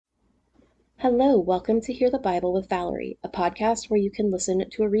Hello, welcome to Hear the Bible with Valerie, a podcast where you can listen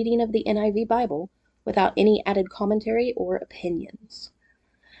to a reading of the NIV Bible without any added commentary or opinions.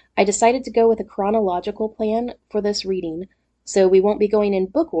 I decided to go with a chronological plan for this reading, so we won't be going in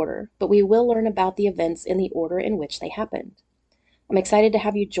book order, but we will learn about the events in the order in which they happened. I'm excited to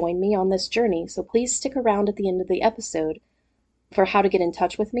have you join me on this journey, so please stick around at the end of the episode for how to get in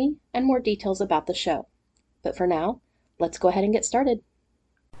touch with me and more details about the show. But for now, let's go ahead and get started.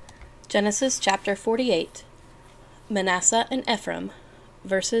 Genesis chapter 48, Manasseh and Ephraim,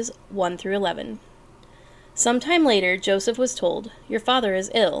 verses 1 through 11. Sometime later, Joseph was told, "Your father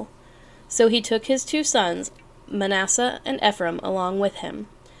is ill." So he took his two sons, Manasseh and Ephraim, along with him.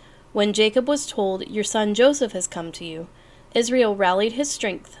 When Jacob was told, "Your son Joseph has come to you," Israel rallied his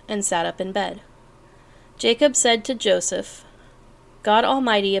strength and sat up in bed. Jacob said to Joseph, "God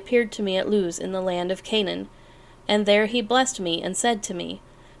Almighty appeared to me at Luz in the land of Canaan, and there he blessed me and said to me,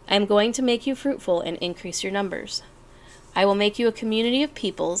 I am going to make you fruitful and increase your numbers. I will make you a community of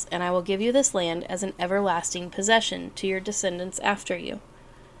peoples, and I will give you this land as an everlasting possession to your descendants after you.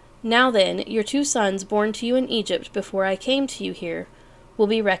 Now then, your two sons born to you in Egypt before I came to you here will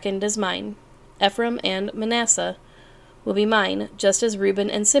be reckoned as mine. Ephraim and Manasseh will be mine, just as Reuben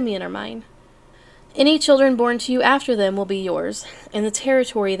and Simeon are mine. Any children born to you after them will be yours, and the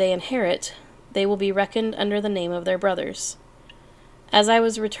territory they inherit, they will be reckoned under the name of their brothers. As I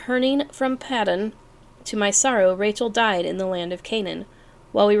was returning from Paddan, to my sorrow, Rachel died in the land of Canaan,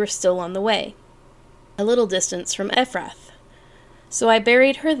 while we were still on the way, a little distance from Ephrath. So I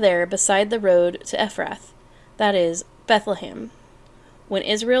buried her there beside the road to Ephrath, that is, Bethlehem. When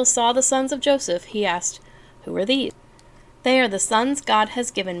Israel saw the sons of Joseph, he asked, "Who are these?" "They are the sons God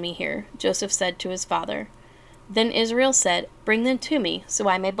has given me here," Joseph said to his father. Then Israel said, "Bring them to me, so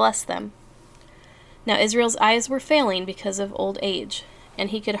I may bless them." Now Israel's eyes were failing because of old age,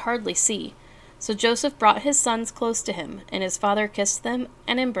 and he could hardly see. So Joseph brought his sons close to him, and his father kissed them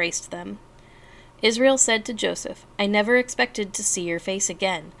and embraced them. Israel said to Joseph, "I never expected to see your face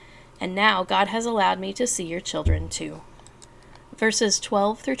again, and now God has allowed me to see your children too." Verses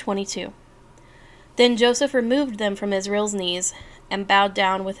 12 through 22. Then Joseph removed them from Israel's knees and bowed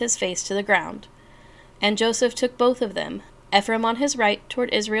down with his face to the ground. And Joseph took both of them, Ephraim on his right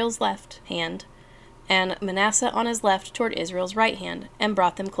toward Israel's left hand, and Manasseh on his left toward Israel's right hand, and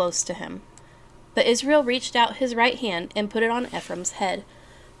brought them close to him. But Israel reached out his right hand and put it on Ephraim's head,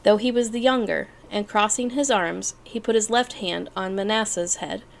 though he was the younger, and crossing his arms, he put his left hand on Manasseh's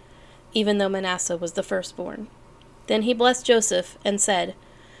head, even though Manasseh was the firstborn. Then he blessed Joseph and said,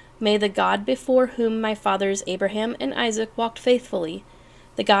 "May the God before whom my fathers Abraham and Isaac walked faithfully,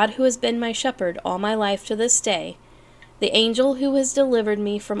 the God who has been my shepherd all my life to this day, the angel who has delivered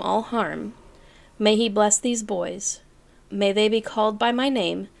me from all harm, may he bless these boys. May they be called by my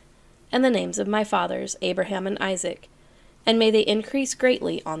name and the names of my fathers, Abraham and Isaac, and may they increase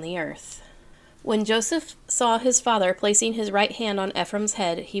greatly on the earth." When Joseph saw his father placing his right hand on Ephraim's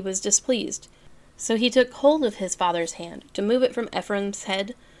head, he was displeased. So he took hold of his father's hand to move it from Ephraim's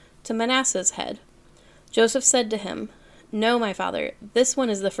head to Manasseh's head. Joseph said to him, "No, my father, this one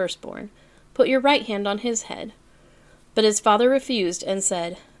is the firstborn. Put your right hand on his head." But his father refused and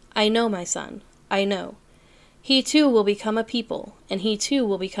said, "I know, my son. I know. He too will become a people, and he too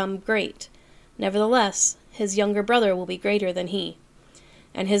will become great. Nevertheless, his younger brother will be greater than he,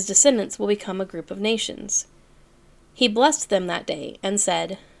 and his descendants will become a group of nations." He blessed them that day and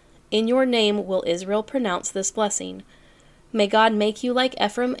said, "In your name will Israel pronounce this blessing. May God make you like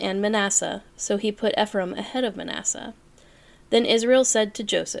Ephraim and Manasseh." So he put Ephraim ahead of Manasseh. Then Israel said to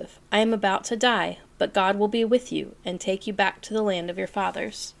Joseph, "I am about to die, but God will be with you and take you back to the land of your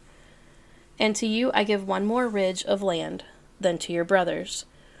fathers. And to you I give one more ridge of land than to your brothers,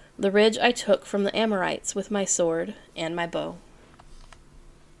 the ridge I took from the Amorites with my sword and my bow."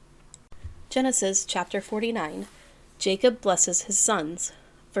 Genesis chapter 49. Jacob blesses his sons,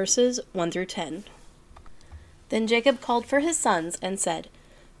 verses 1 through 10. Then Jacob called for his sons and said,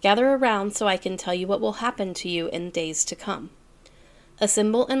 "Gather around so I can tell you what will happen to you in days to come.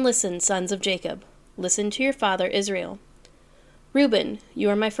 Assemble and listen, sons of Jacob. Listen to your father Israel. Reuben, you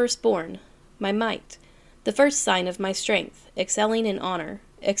are my firstborn, my might, the first sign of my strength, excelling in honor,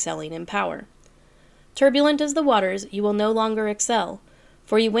 excelling in power. Turbulent as the waters, you will no longer excel,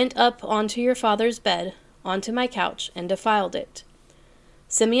 for you went up onto your father's bed, onto my couch, and defiled it.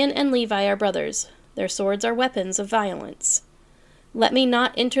 Simeon and Levi are brothers. Their swords are weapons of violence. Let me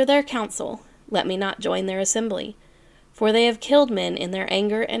not enter their council. Let me not join their assembly. For they have killed men in their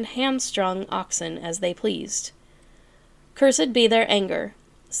anger and hamstrung oxen as they pleased. Cursed be their anger,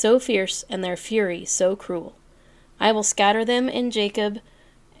 so fierce, and their fury so cruel. I will scatter them in Jacob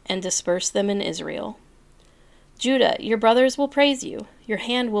and disperse them in Israel. Judah, your brothers will praise you. Your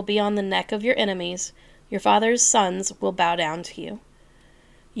hand will be on the neck of your enemies. Your father's sons will bow down to you.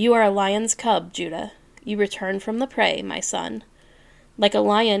 You are a lion's cub, Judah. You return from the prey, my son. Like a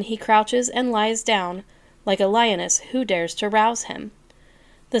lion he crouches and lies down, like a lioness who dares to rouse him.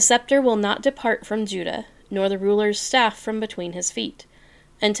 The scepter will not depart from Judah, nor the ruler's staff from between his feet,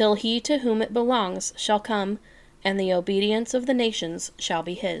 until he to whom it belongs shall come, and the obedience of the nations shall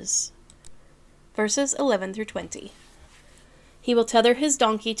be his. Verses 11 through 20. He will tether his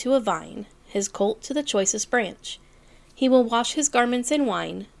donkey to a vine, his colt to the choicest branch. He will wash his garments in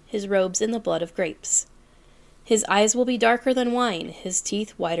wine, his robes in the blood of grapes. His eyes will be darker than wine, his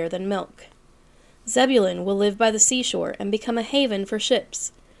teeth whiter than milk. Zebulun will live by the seashore and become a haven for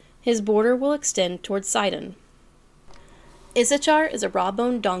ships. His border will extend toward Sidon. Issachar is a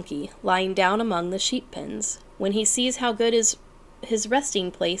raw-boned donkey lying down among the sheep pens. When he sees how good is his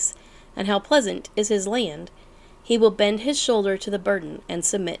resting place and how pleasant is his land, he will bend his shoulder to the burden and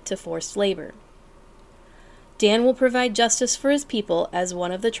submit to forced labor. Dan will provide justice for his people as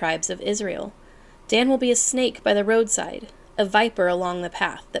one of the tribes of Israel. Dan will be a snake by the roadside, a viper along the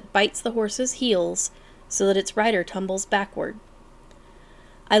path that bites the horse's heels so that its rider tumbles backward.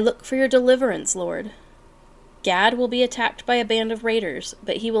 I look for your deliverance, Lord. Gad will be attacked by a band of raiders,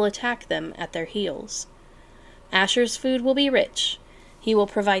 but he will attack them at their heels. Asher's food will be rich. He will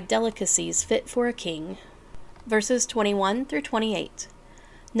provide delicacies fit for a king. Verses 21 through 28.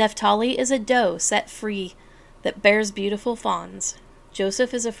 Naphtali is a doe set free that bears beautiful fawns.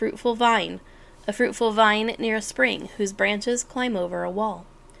 Joseph is a fruitful vine near a spring, whose branches climb over a wall.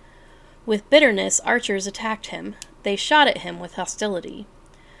 With bitterness archers attacked him. They shot at him with hostility.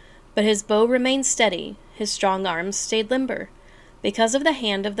 But his bow remained steady, his strong arms stayed limber, because of the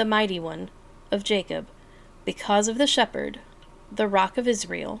hand of the mighty one of Jacob, because of the shepherd, the rock of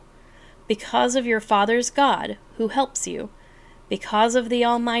Israel, because of your father's God, who helps you, because of the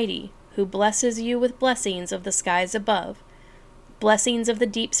Almighty, who blesses you with blessings of the skies above, blessings of the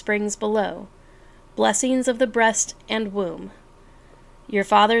deep springs below, blessings of the breast and womb. Your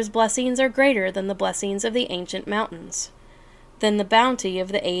father's blessings are greater than the blessings of the ancient mountains, than the bounty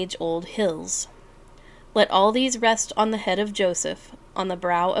of the age-old hills. Let all these rest on the head of Joseph, on the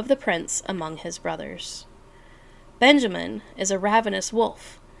brow of the prince among his brothers. Benjamin is a ravenous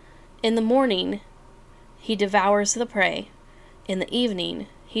wolf. In the morning he devours the prey. In the evening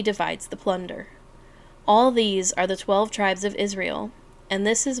he divides the plunder. All these are the 12 tribes of Israel, and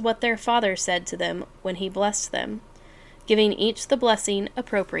this is what their father said to them when he blessed them, giving each the blessing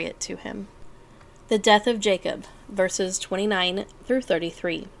appropriate to him. The death of Jacob, verses 29 through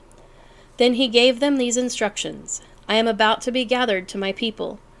 33. Then he gave them these instructions. I am about to be gathered to my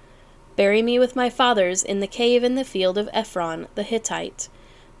people. Bury me with my fathers in the cave in the field of Ephron the Hittite,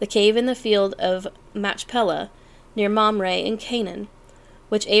 the cave in the field of Machpelah, near Mamre in Canaan,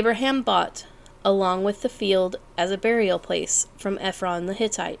 which Abraham bought, along with the field as a burial place from Ephron the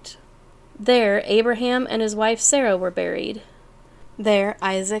Hittite. There Abraham and his wife Sarah were buried. There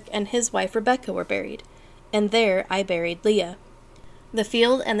Isaac and his wife Rebekah were buried, and there I buried Leah. The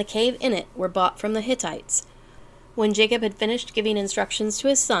field and the cave in it were bought from the Hittites. When Jacob had finished giving instructions to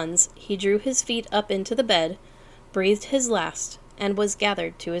his sons, he drew his feet up into the bed, breathed his last, and was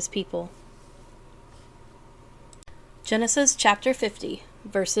gathered to his people. Genesis chapter 50,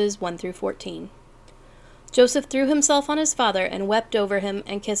 verses 1 through 14. Joseph threw himself on his father and wept over him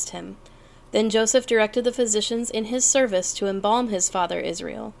and kissed him. Then Joseph directed the physicians in his service to embalm his father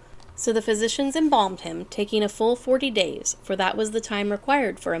Israel. So the physicians embalmed him, taking a full 40 days, for that was the time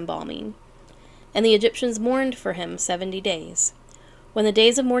required for embalming. And the Egyptians mourned for him 70 days. When the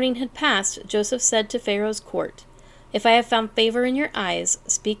days of mourning had passed, Joseph said to Pharaoh's court, If I have found favor in your eyes,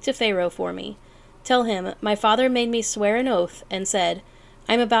 speak to Pharaoh for me. Tell him, my father made me swear an oath, and said,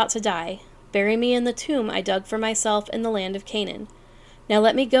 I am about to die. Bury me in the tomb I dug for myself in the land of Canaan. Now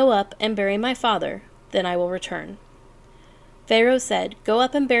let me go up and bury my father, then I will return. Pharaoh said, Go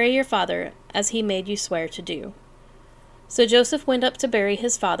up and bury your father, as he made you swear to do. So Joseph went up to bury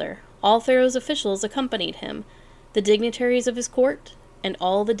his father. All Pharaoh's officials accompanied him, the dignitaries of his court, and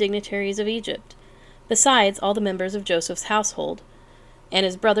all the dignitaries of Egypt, besides all the members of Joseph's household, and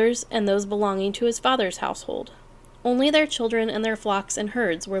his brothers and those belonging to his father's household. Only their children and their flocks and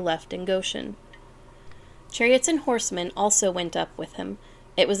herds were left in Goshen. Chariots and horsemen also went up with him.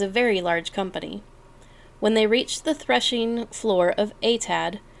 It was a very large company. When they reached the threshing floor of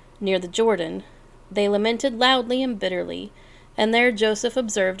Atad, near the Jordan, they lamented loudly and bitterly, and there Joseph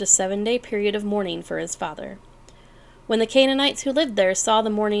observed a 7-day period of mourning for his father. When the Canaanites who lived there saw the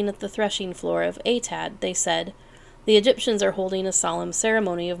mourning at the threshing floor of Atad, they said, The Egyptians are holding a solemn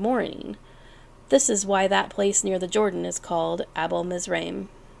ceremony of mourning. This is why that place near the Jordan is called Abel Mizraim.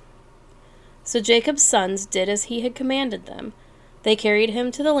 So Jacob's sons did as he had commanded them. They carried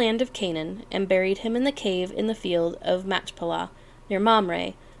him to the land of Canaan, and buried him in the cave in the field of Machpelah, near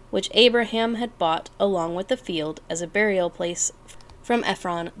Mamre, which Abraham had bought along with the field as a burial place from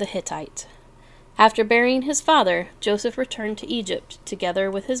Ephron the Hittite. After burying his father, Joseph returned to Egypt, together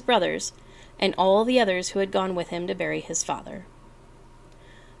with his brothers, and all the others who had gone with him to bury his father.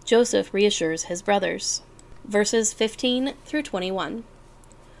 Joseph reassures his brothers. Verses 15 through 21.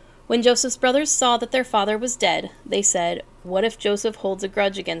 When Joseph's brothers saw that their father was dead, they said, "What if Joseph holds a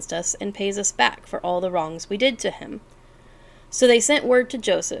grudge against us and pays us back for all the wrongs we did to him?" So they sent word to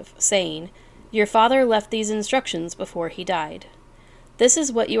Joseph, saying, "Your father left these instructions before he died. This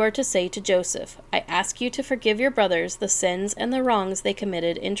is what you are to say to Joseph. I ask you to forgive your brothers the sins and the wrongs they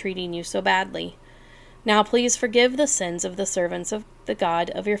committed in treating you so badly. Now please forgive the sins of the servants of the God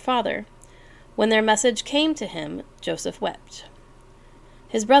of your father." When their message came to him, Joseph wept.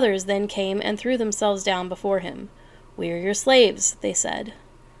 His brothers then came and threw themselves down before him. "We are your slaves," they said.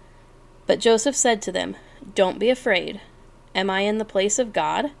 But Joseph said to them, "Don't be afraid. Am I in the place of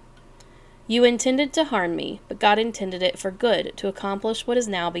God? You intended to harm me, but God intended it for good, to accomplish what is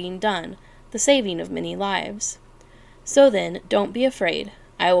now being done, the saving of many lives. So then, don't be afraid.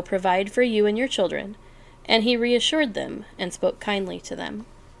 I will provide for you and your children." And he reassured them and spoke kindly to them.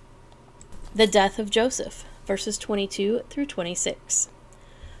 The death of Joseph, verses 22 through 26.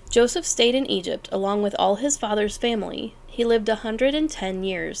 Joseph stayed in Egypt along with all his father's family. He lived 110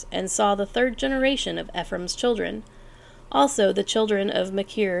 years and saw the third generation of Ephraim's children. Also the children of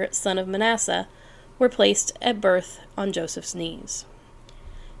Machir, son of Manasseh, were placed at birth on Joseph's knees.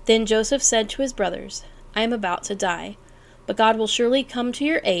 Then Joseph said to his brothers, "I am about to die, but God will surely come to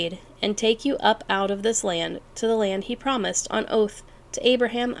your aid and take you up out of this land to the land he promised on oath to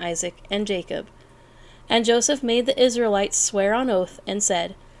Abraham, Isaac, and Jacob." And Joseph made the Israelites swear on oath and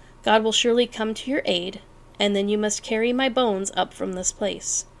said, "God will surely come to your aid, and then you must carry my bones up from this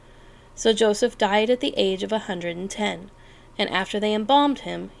place." So Joseph died at the age of 110, and after they embalmed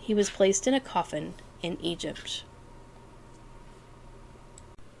him, he was placed in a coffin in Egypt.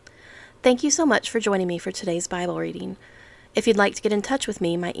 Thank you so much for joining me for today's Bible reading. If you'd like to get in touch with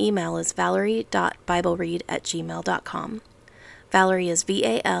me, my email is valerie.bibleread@gmail.com. Valerie is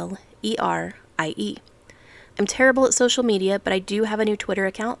Valerie. I'm terrible at social media, but I do have a new Twitter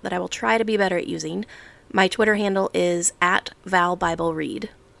account that I will try to be better at using. My Twitter handle is @ValBibleRead.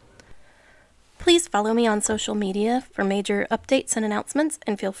 Please follow me on social media for major updates and announcements,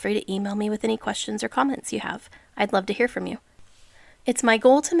 and feel free to email me with any questions or comments you have. I'd love to hear from you. It's my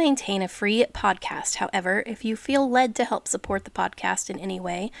goal to maintain a free podcast. However, if you feel led to help support the podcast in any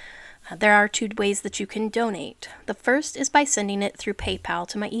way, there are 2 ways that you can donate. The first is by sending it through PayPal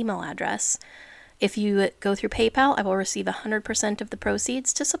to my email address. If you go through PayPal, I will receive 100% of the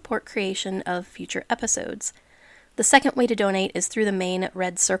proceeds to support creation of future episodes. The second way to donate is through the main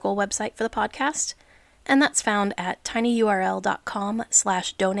Red Circle website for the podcast, and that's found at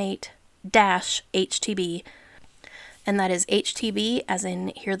tinyurl.com/donate-HTB, and that is HTB as in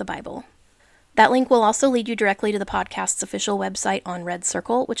Hear the Bible. That link will also lead you directly to the podcast's official website on Red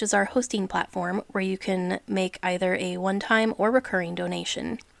Circle, which is our hosting platform where you can make either a one-time or recurring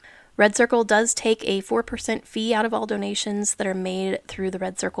donation. Red Circle does take a 4% fee out of all donations that are made through the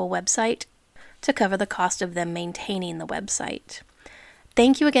Red Circle website to cover the cost of them maintaining the website.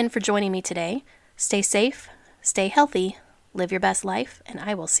 Thank you again for joining me today. Stay safe, stay healthy, live your best life, and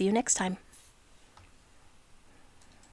I will see you next time.